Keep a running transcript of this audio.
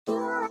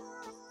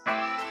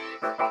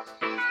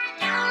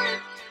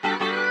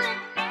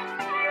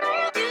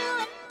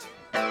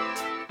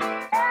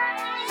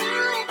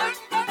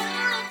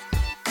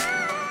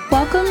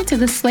to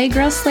the Slay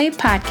Girl Slay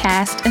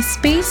podcast, a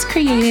space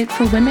created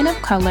for women of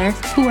color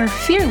who are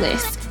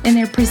fearless in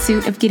their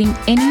pursuit of getting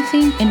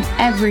anything and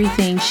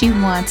everything she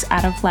wants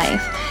out of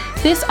life.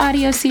 This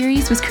audio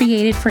series was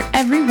created for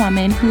every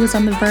woman who is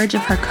on the verge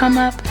of her come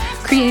up,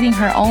 creating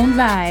her own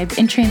vibe,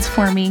 and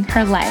transforming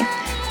her life.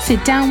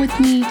 Sit down with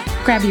me,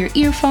 grab your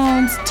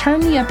earphones,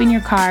 turn me up in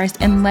your cars,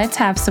 and let's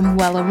have some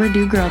well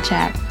overdue girl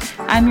chat.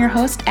 I'm your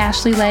host,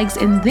 Ashley Legs,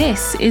 and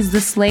this is the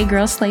Slay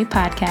Girl Slay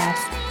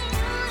podcast.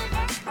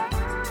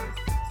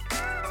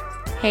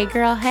 Hey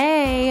girl,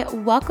 hey,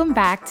 welcome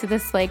back to the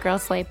Slay Girl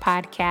Slay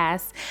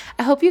podcast.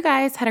 I hope you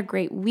guys had a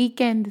great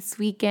weekend this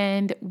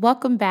weekend.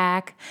 Welcome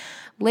back.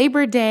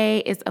 Labor Day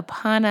is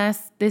upon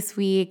us this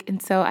week,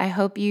 and so I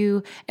hope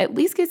you at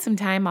least get some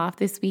time off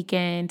this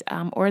weekend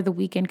or the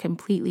weekend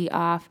completely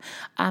off,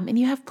 and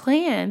you have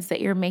plans that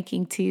you're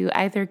making to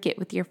either get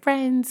with your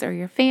friends or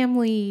your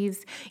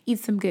families, eat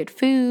some good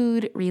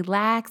food,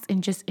 relax,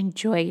 and just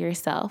enjoy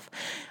yourself.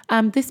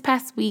 This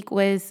past week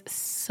was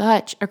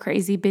such a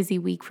crazy busy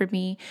week for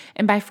me,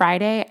 and by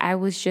Friday, I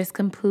was just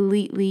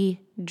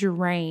completely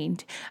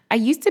drained. I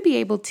used to be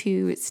able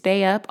to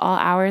stay up all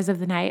hours of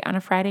the night on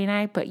a Friday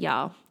night, but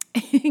y'all,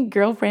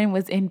 girlfriend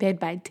was in bed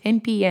by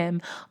 10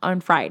 p.m.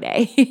 on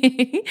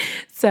Friday.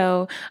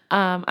 So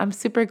I'm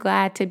super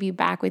glad to be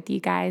back with you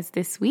guys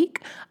this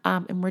week,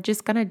 and we're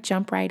just going to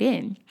jump right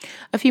in.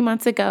 A few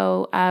months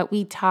ago,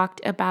 we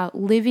talked about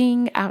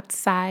living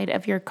outside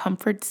of your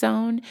comfort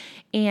zone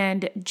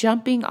and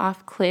jumping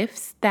off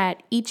cliffs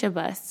that each of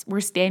us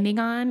were standing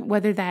on,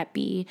 whether that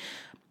be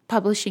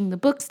publishing the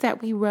books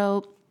that we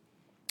wrote,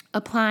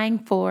 applying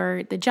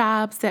for the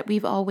jobs that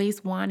we've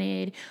always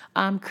wanted,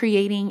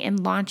 creating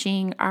and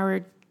launching our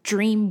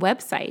dream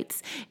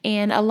websites.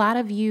 And a lot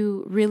of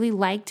you really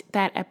liked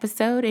that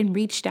episode and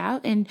reached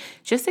out and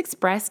just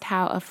expressed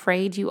how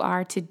afraid you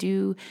are to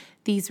do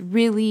these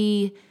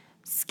really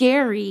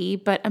scary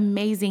but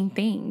amazing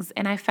things.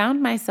 And I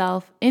found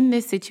myself in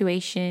this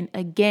situation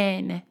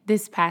again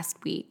this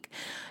past week.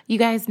 You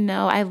guys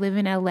know I live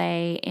in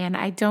LA, and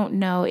I don't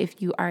know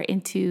if you are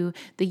into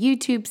the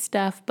YouTube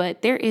stuff,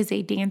 but there is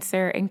a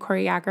dancer and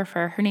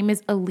choreographer. Her name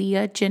is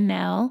Aaliyah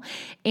Janelle,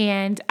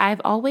 and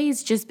I've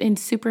always just been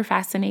super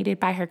fascinated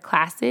by her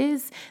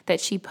classes that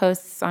she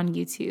posts on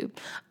YouTube.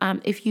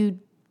 If you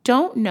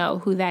don't know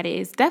who that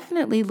is,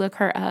 definitely look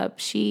her up.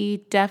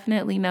 She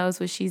definitely knows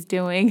what she's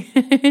doing.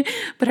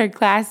 But her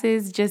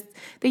classes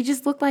they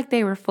just look like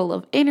they were full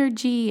of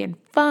energy and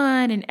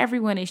fun, and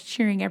everyone is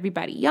cheering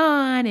everybody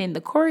on, and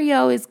the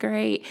choreo is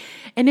great.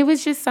 And it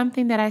was just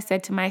something that I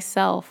said to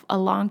myself a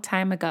long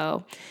time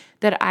ago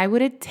that I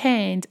would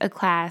attend a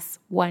class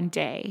one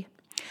day.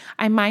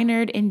 I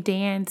minored in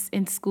dance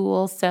in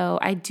school, so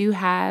I do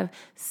have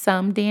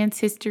some dance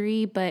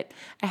history, but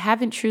I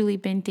haven't truly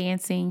been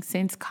dancing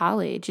since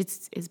college.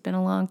 It's been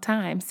a long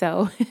time,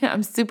 so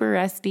I'm super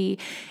rusty,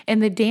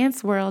 and the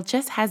dance world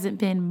just hasn't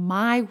been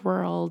my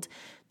world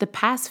the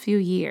past few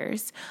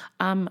years.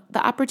 The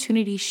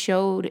opportunity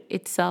showed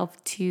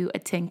itself to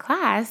attend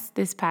class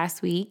this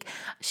past week.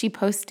 She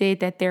posted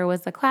that there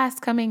was a class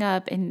coming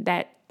up and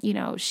that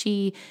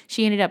she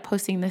ended up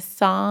posting the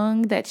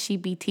song that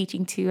she'd be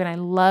teaching to, and I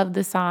love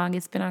the song.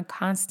 It's been on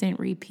constant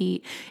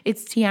repeat.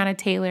 It's Tiana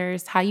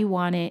Taylor's How You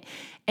Want It,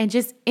 and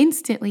just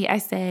instantly I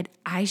said,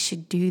 I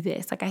should do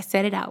this. Like, I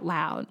said it out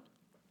loud.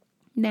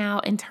 Now,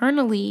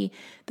 internally,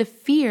 the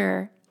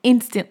fear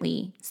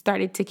instantly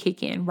started to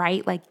kick in,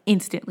 right? Like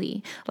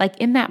instantly. Like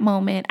in that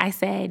moment, I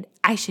said,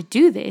 I should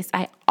do this.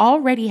 I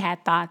already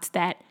had thoughts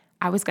that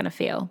I was going to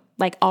fail,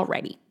 like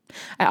already.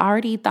 I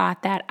already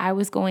thought that I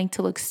was going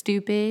to look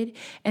stupid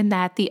and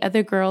that the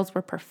other girls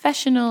were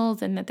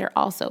professionals and that they're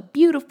also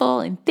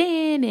beautiful and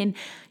thin. And,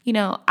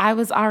 I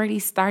was already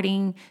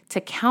starting to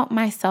count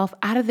myself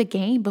out of the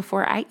game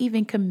before I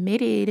even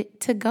committed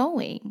to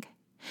going.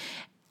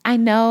 I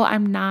know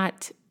I'm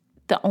not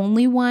the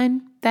only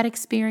one that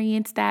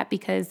experienced that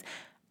because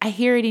I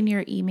hear it in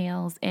your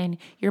emails and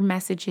your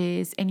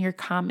messages and your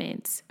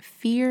comments.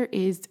 Fear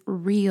is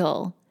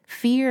real.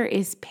 Fear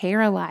is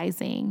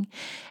paralyzing,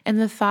 and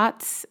the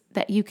thoughts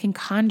that you can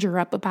conjure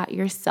up about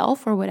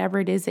yourself or whatever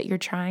it is that you're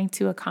trying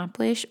to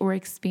accomplish or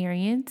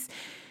experience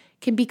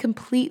can be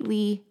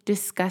completely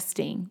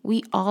disgusting.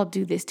 We all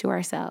do this to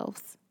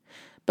ourselves,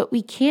 but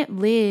we can't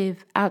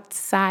live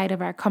outside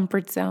of our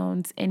comfort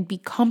zones and be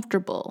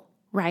comfortable,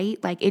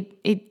 right? Like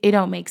it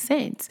don't make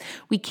sense.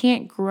 We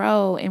can't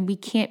grow and we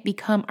can't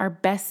become our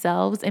best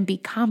selves and be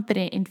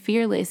confident and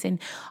fearless and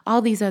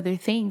all these other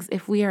things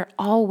if we are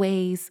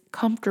always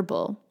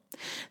comfortable.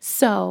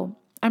 So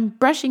I'm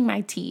brushing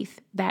my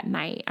teeth that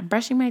night. I'm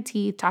brushing my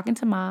teeth, talking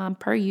to mom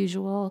per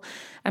usual.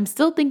 I'm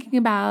still thinking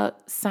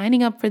about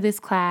signing up for this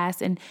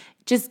class and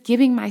just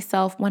giving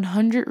myself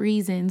 100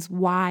 reasons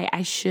why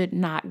I should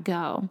not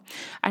go.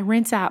 I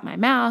rinse out my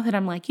mouth and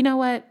I'm like, you know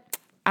what?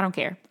 I don't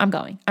care. I'm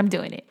going. I'm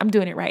doing it. I'm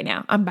doing it right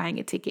now. I'm buying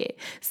a ticket.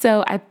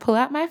 So I pull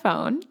out my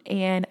phone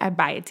and I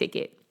buy a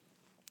ticket.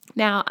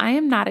 Now, I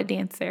am not a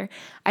dancer.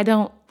 I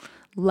don't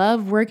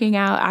love working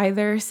out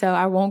either, so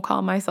I won't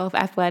call myself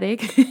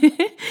athletic.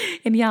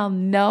 And y'all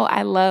know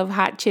I love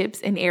hot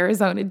chips and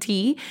Arizona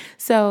tea,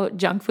 so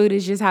junk food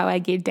is just how I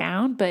get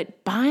down.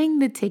 But buying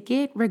the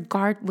ticket,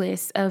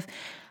 regardless of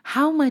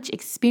how much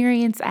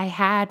experience I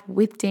had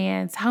with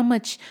dance, how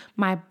much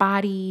my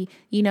body,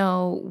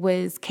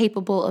 was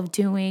capable of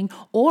doing,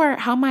 or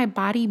how my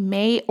body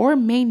may or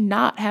may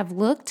not have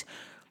looked,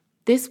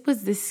 this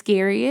was the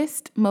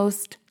scariest,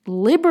 most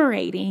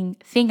liberating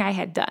thing I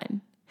had done.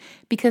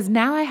 Because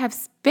now I have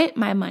spent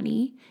my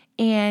money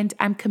and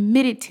I'm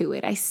committed to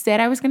it. I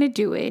said I was going to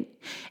do it,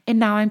 and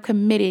now I'm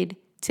committed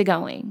to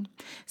going.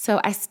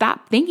 So I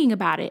stopped thinking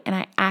about it and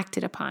I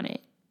acted upon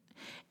it.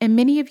 And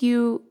many of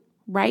you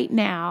right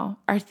now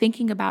are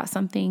thinking about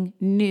something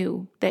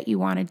new that you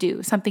want to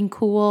do, something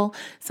cool,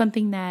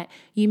 something that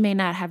you may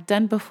not have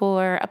done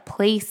before, a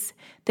place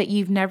that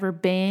you've never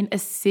been, a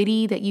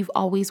city that you've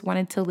always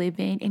wanted to live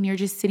in, and you're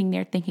just sitting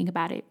there thinking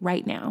about it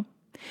right now.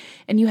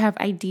 And you have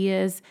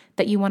ideas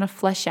that you want to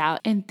flesh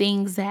out and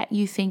things that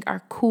you think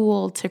are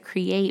cool to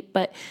create,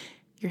 but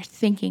you're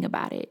thinking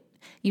about it.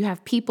 You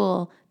have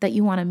people that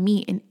you want to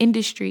meet in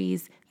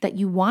industries that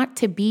you want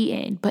to be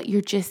in, but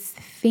you're just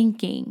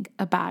thinking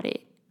about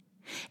it.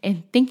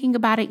 And thinking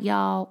about it,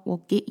 y'all,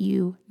 will get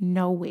you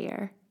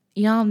nowhere.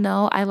 Y'all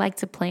know I like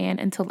to plan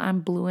until I'm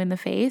blue in the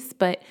face,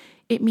 but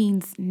it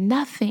means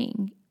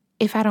nothing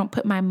if I don't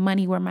put my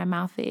money where my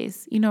mouth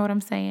is. You know what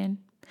I'm saying?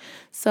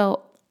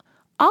 So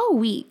all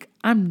week,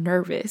 I'm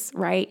nervous,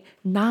 right?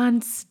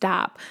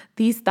 Nonstop.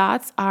 These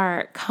thoughts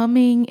are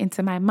coming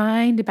into my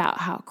mind about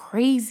how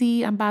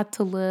crazy I'm about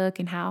to look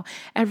and how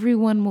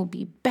everyone will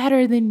be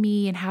better than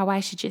me and how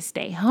I should just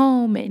stay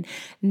home and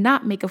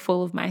not make a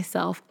fool of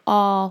myself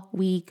all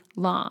week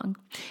long.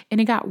 And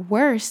it got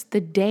worse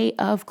the day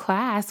of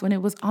class when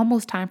it was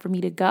almost time for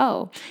me to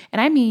go. And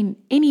I mean,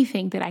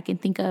 anything that I can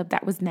think of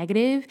that was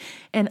negative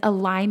and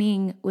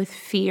aligning with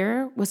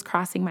fear was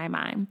crossing my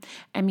mind.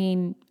 I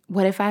mean,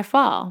 what if I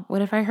fall?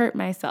 What if I hurt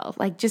myself?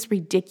 Like, just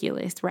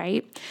ridiculous,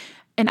 right?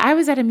 And I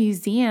was at a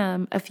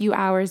museum a few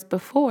hours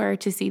before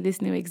to see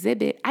this new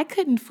exhibit. I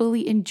couldn't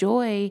fully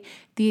enjoy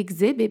the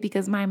exhibit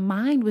because my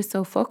mind was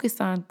so focused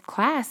on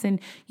class and,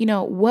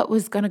 what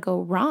was going to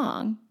go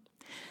wrong.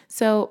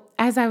 So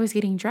as I was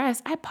getting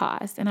dressed, I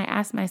paused and I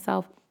asked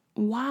myself,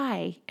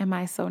 why am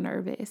I so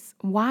nervous?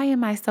 Why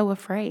am I so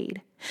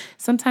afraid?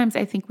 Sometimes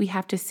I think we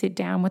have to sit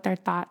down with our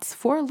thoughts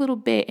for a little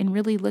bit and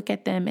really look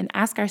at them and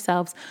ask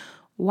ourselves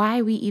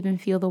why we even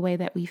feel the way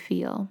that we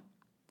feel.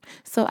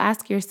 So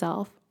ask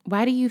yourself,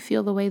 why do you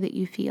feel the way that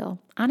you feel?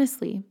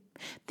 Honestly,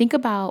 think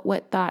about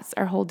what thoughts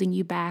are holding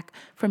you back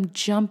from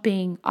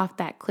jumping off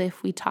that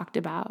cliff we talked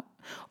about,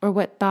 or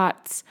what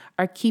thoughts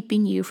are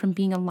keeping you from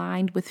being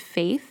aligned with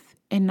faith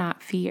and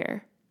not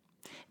fear.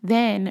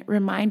 Then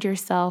remind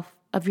yourself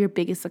of your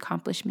biggest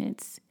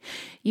accomplishments.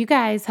 You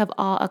guys have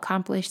all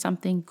accomplished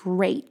something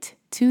great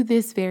to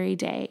this very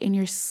day, and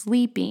you're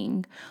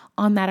sleeping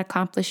on that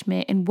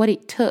accomplishment and what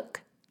it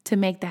took to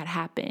make that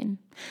happen.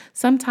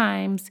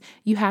 Sometimes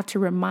you have to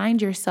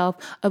remind yourself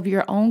of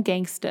your own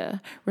gangsta.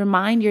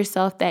 Remind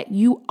yourself that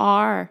you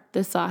are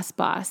the sauce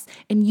boss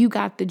and you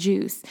got the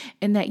juice,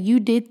 and that you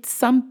did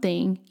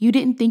something you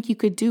didn't think you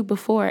could do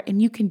before,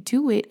 and you can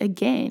do it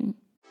again.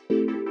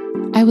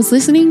 I was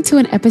listening to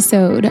an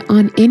episode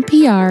on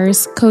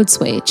NPR's Code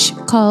Switch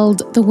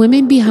called The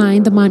Women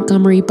Behind the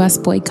Montgomery Bus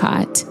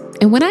Boycott.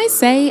 And when I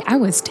say I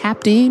was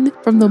tapped in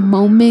from the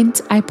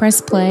moment I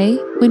pressed play,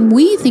 when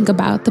we think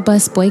about the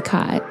bus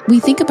boycott,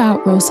 we think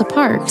about Rosa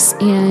Parks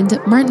and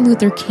Martin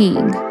Luther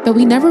King, but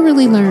we never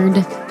really learned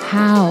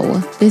how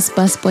this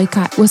bus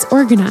boycott was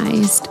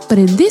organized. But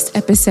in this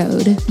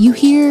episode, you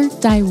hear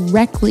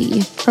directly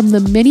from the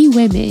many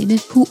women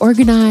who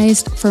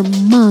organized for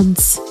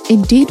months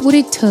and did what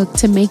it took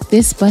to make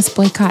this bus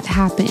boycott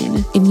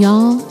happen. And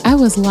y'all, I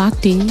was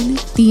locked in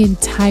the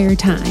entire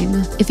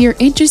time. If you're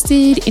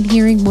interested in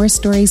hearing more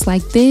stories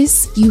like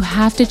this, you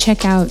have to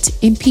check out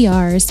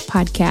NPR's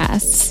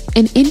podcasts.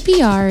 In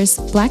NPR's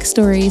Black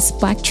Stories,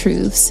 Black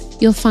Truths,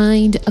 you'll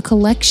find a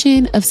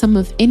collection of some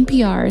of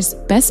NPR's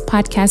best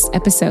podcast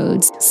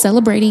episodes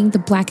celebrating the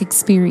Black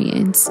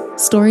experience.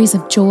 Stories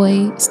of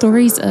joy,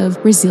 stories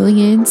of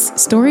resilience,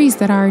 stories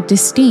that are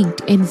distinct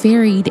and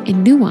varied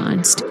and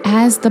nuanced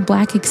as the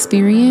Black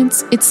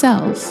experience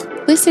itself.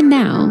 Listen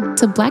now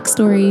to Black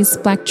Stories,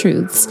 Black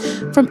Truths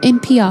from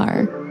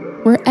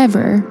NPR,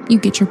 wherever you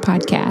get your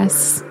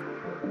podcasts.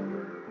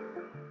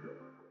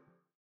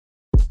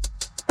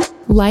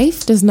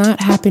 Life does not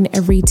happen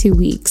every 2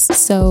 weeks,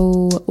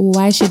 so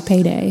why should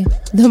payday?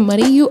 The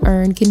money you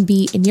earn can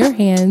be in your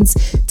hands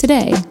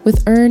today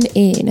with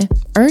EarnIn.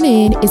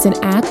 EarnIn is an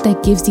app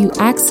that gives you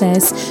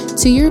access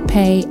to your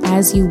pay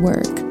as you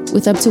work,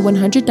 with up to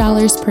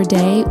 $100 per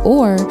day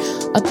or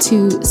up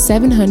to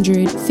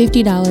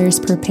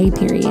 $750 per pay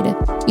period.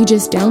 You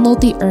just download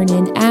the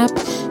EarnIn app,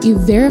 you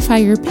verify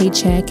your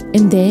paycheck,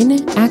 and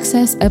then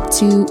access up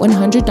to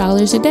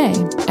 $100 a day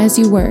as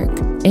you work.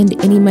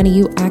 And any money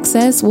you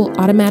access will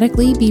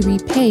automatically be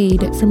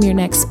repaid from your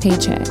next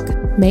paycheck.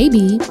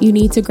 Maybe you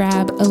need to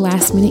grab a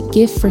last minute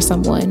gift for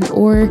someone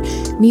or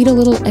need a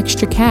little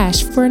extra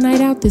cash for a night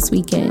out this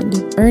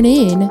weekend.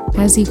 Earnin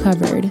has you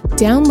covered.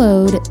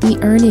 Download the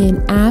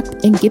Earnin app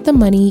and get the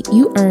money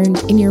you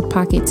earned in your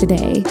pocket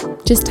today.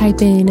 Just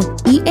type in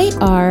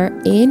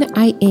EARNIN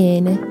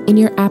in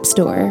your app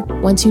store.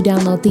 Once you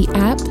download the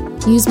app,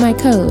 use my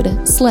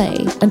code SLAY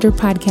under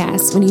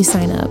podcasts when you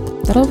sign up.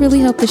 That'll really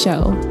help the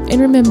show.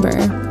 And remember,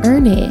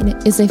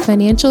 Earnin is a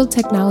financial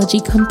technology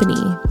company,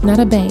 not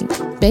a bank.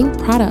 Bank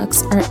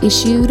products are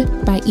issued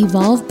by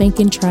Evolve Bank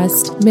and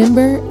Trust,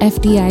 member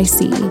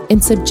FDIC,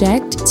 and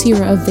subject to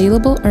your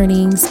available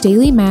earnings,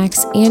 daily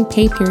max, and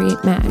pay period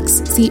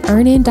max. See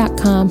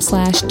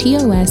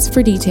earnin.com/TOS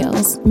for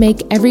details.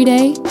 Make every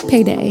day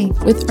payday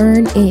with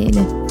Earnin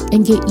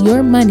and get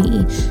your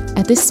money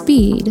at the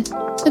speed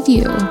of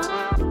you.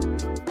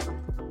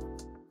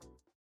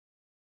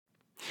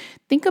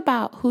 Think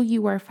about who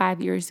you were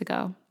 5 years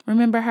ago.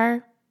 Remember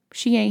her?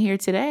 She ain't here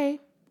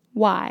today.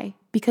 Why?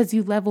 Because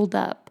you leveled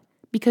up,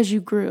 because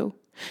you grew,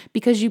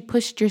 because you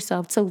pushed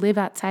yourself to live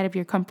outside of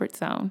your comfort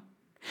zone.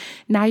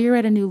 Now you're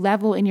at a new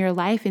level in your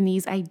life, and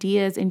these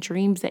ideas and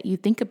dreams that you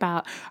think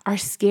about are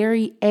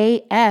scary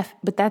AF,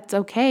 but that's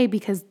okay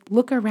because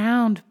look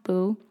around,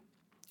 boo.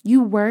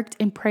 You worked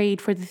and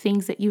prayed for the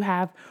things that you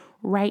have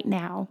right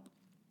now.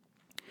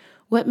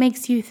 What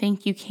makes you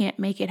think you can't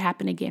make it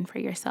happen again for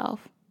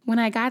yourself? When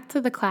I got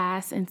to the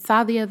class and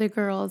saw the other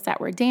girls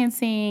that were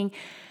dancing,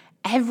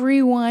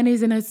 everyone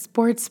is in a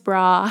sports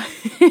bra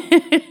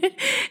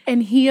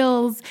and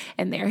heels,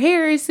 and their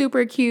hair is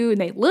super cute,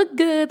 and they look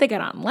good. They got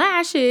on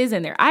lashes,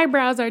 and their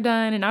eyebrows are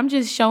done, and I'm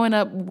just showing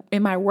up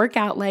in my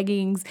workout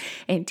leggings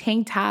and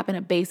tank top and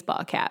a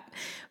baseball cap.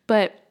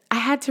 But I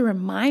had to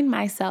remind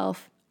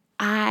myself,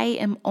 I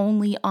am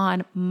only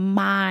on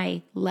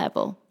my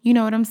level. You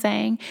know what I'm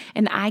saying?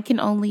 And I can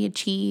only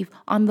achieve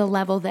on the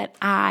level that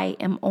I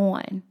am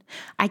on.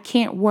 I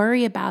can't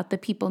worry about the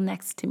people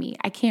next to me.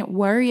 I can't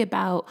worry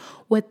about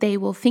what they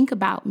will think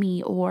about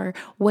me or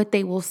what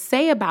they will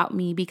say about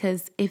me,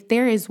 because if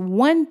there is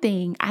one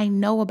thing I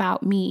know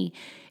about me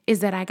is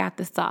that I got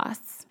the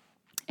sauce.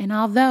 And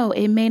although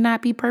it may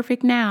not be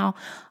perfect now,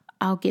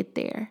 I'll get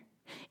there.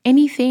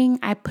 Anything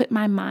I put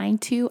my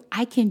mind to,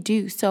 I can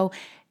do. So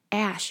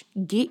Ash,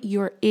 get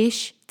your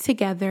ish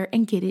together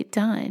and get it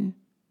done.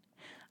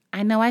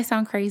 I know I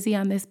sound crazy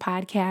on this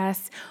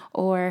podcast,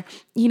 or,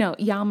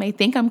 y'all may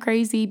think I'm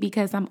crazy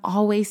because I'm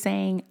always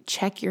saying,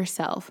 check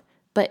yourself.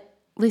 But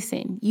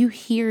listen, you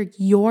hear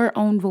your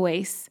own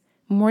voice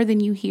more than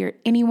you hear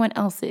anyone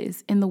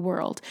else's in the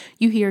world.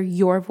 You hear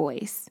your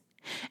voice.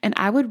 And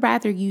I would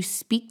rather you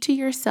speak to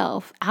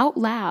yourself out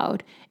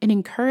loud and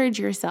encourage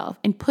yourself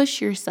and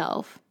push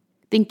yourself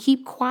than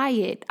keep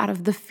quiet out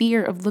of the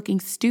fear of looking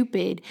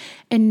stupid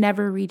and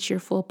never reach your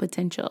full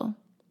potential.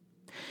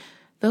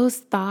 Those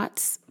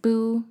thoughts,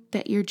 boo,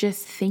 that you're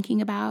just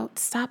thinking about,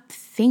 stop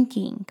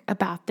thinking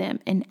about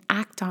them and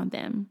act on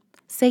them.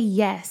 Say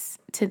yes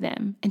to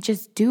them and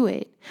just do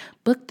it.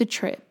 Book the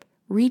trip.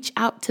 Reach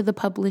out to the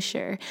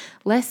publisher.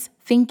 Less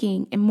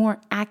thinking and more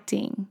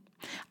acting.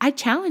 I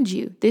challenge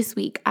you this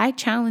week. I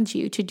challenge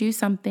you to do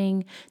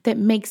something that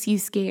makes you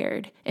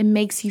scared and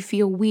makes you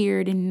feel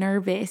weird and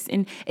nervous,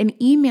 and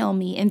email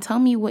me and tell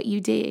me what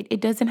you did.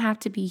 It doesn't have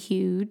to be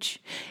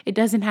huge. It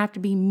doesn't have to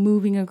be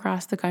moving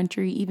across the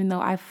country, even though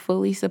I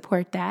fully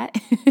support that.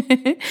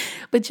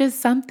 But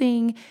just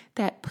something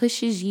that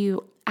pushes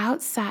you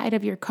outside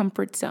of your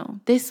comfort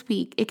zone. This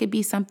week, it could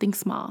be something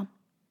small.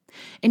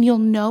 And you'll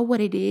know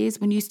what it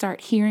is when you start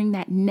hearing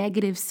that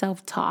negative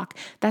self-talk.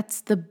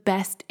 That's the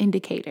best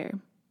indicator.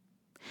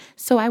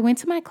 So I went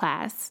to my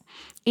class,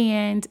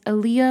 and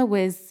Aaliyah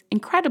was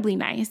incredibly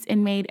nice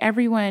and made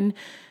everyone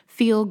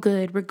feel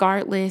good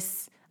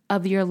regardless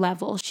of your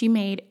level. She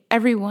made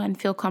everyone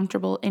feel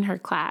comfortable in her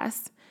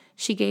class.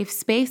 She gave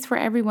space for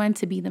everyone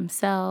to be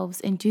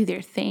themselves and do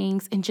their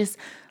things and just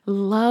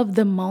love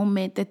the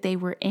moment that they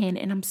were in.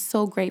 And I'm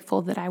so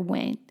grateful that I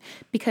went,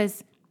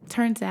 because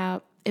turns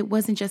out it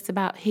wasn't just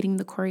about hitting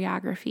the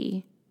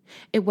choreography.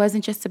 It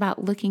wasn't just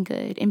about looking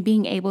good and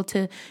being able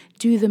to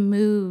do the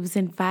moves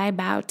and vibe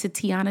out to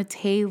Tiana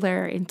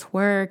Taylor and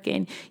twerk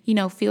and,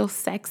 feel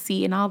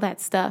sexy and all that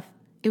stuff.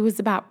 It was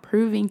about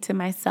proving to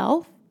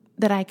myself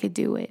that I could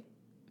do it.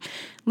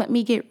 Let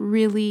me get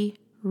really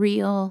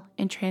real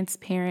and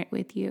transparent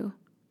with you.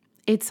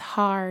 It's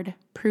hard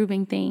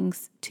proving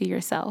things to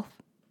yourself.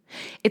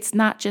 It's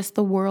not just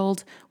the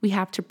world we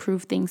have to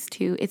prove things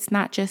to. It's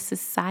not just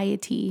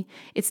society.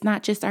 It's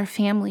not just our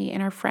family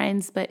and our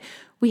friends, but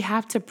we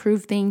have to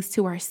prove things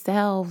to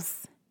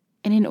ourselves.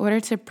 And in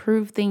order to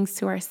prove things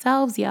to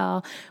ourselves,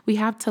 y'all, we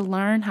have to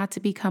learn how to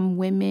become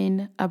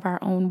women of our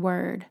own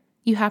word.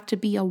 You have to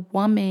be a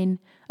woman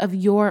of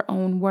your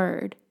own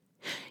word.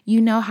 You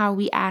know how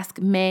we ask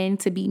men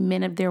to be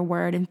men of their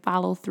word and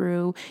follow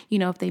through.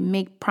 If they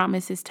make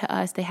promises to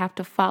us, they have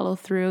to follow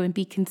through and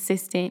be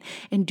consistent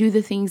and do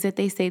the things that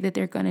they say that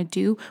they're going to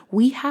do.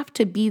 We have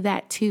to be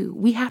that too.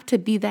 We have to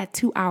be that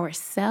to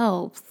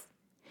ourselves.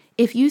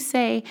 If you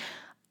say,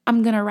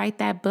 I'm going to write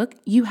that book.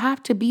 You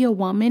have to be a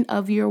woman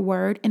of your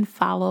word and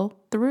follow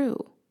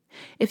through.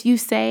 If you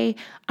say,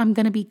 I'm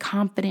going to be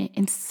confident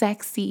and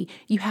sexy,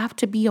 you have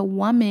to be a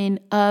woman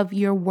of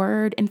your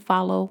word and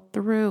follow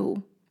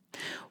through.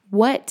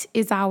 What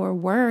is our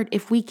word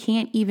if we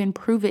can't even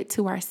prove it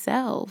to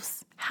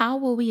ourselves? How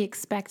will we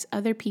expect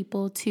other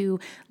people to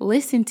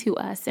listen to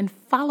us and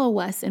follow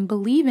us and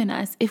believe in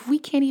us if we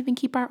can't even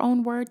keep our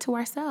own word to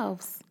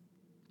ourselves?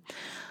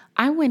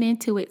 I went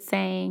into it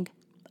saying,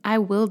 I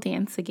will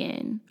dance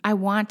again. I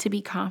want to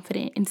be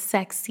confident and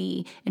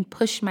sexy and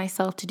push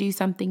myself to do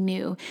something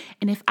new.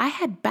 And if I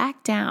had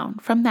backed down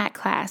from that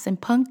class and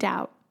punked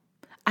out,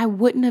 I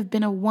wouldn't have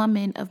been a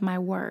woman of my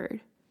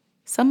word.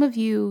 Some of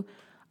you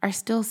are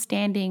still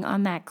standing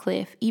on that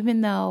cliff,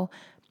 even though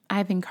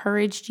I've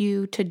encouraged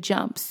you to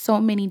jump so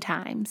many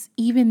times,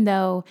 even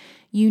though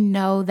you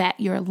know that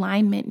your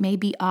alignment may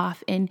be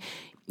off and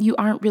you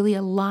aren't really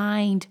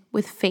aligned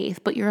with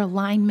faith, but your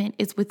alignment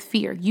is with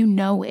fear. You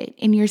know it,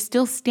 and you're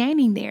still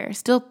standing there,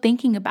 still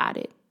thinking about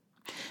it.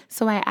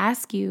 So I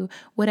ask you,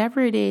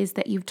 whatever it is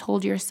that you've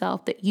told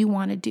yourself that you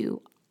want to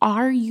do,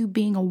 are you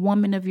being a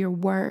woman of your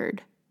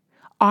word?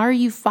 Are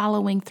you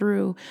following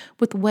through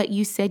with what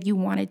you said you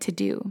wanted to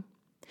do?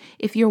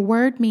 If your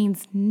word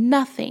means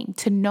nothing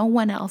to no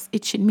one else,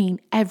 it should mean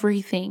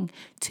everything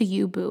to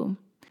you, boo.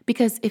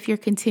 Because if you're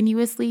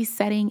continuously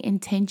setting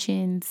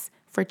intentions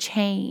for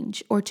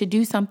change or to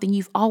do something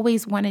you've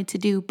always wanted to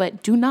do,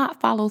 but do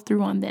not follow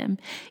through on them,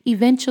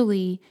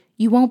 eventually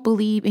you won't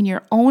believe in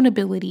your own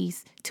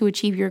abilities to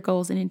achieve your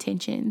goals and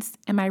intentions.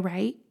 Am I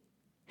right?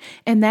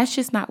 And that's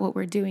just not what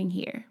we're doing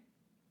here.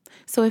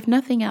 So if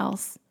nothing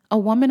else, a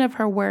woman of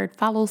her word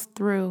follows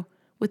through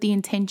with the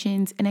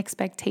intentions and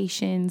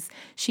expectations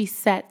she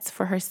sets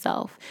for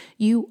herself.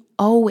 You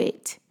owe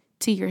it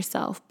to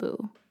yourself,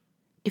 boo.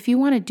 If you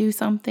want to do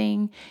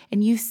something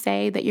and you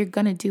say that you're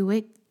going to do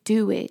it,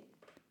 do it.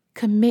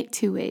 Commit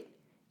to it.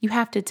 You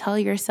have to tell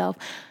yourself,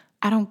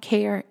 I don't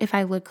care if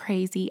I look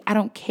crazy. I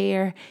don't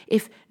care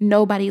if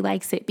nobody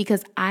likes it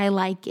because I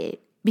like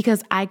it,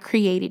 because I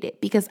created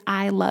it, because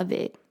I love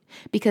it,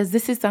 because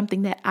this is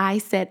something that I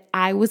said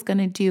I was going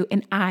to do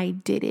and I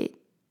did it.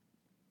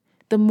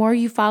 The more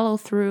you follow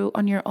through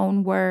on your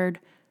own word,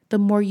 the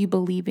more you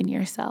believe in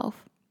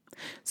yourself.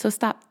 So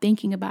stop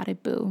thinking about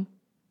it, boo.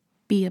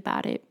 Be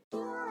about it.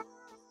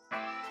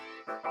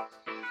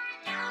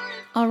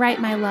 All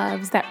right, my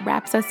loves, that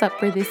wraps us up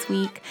for this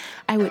week.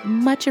 I would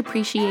much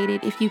appreciate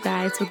it if you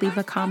guys would leave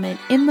a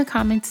comment in the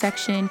comment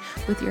section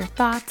with your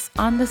thoughts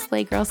on the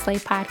Slay Girl Slay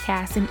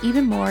podcast, and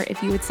even more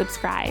if you would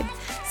subscribe.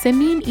 Send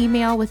me an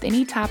email with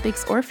any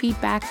topics or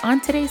feedback on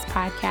today's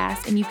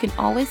podcast, and you can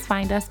always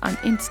find us on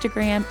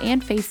Instagram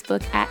and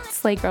Facebook at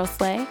Slay Girl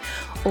Slay,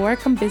 or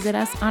come visit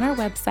us on our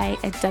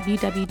website at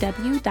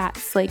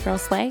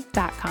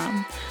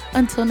www.slaygirlslay.com.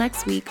 Until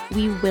next week,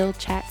 we will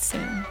chat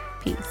soon.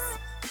 Peace.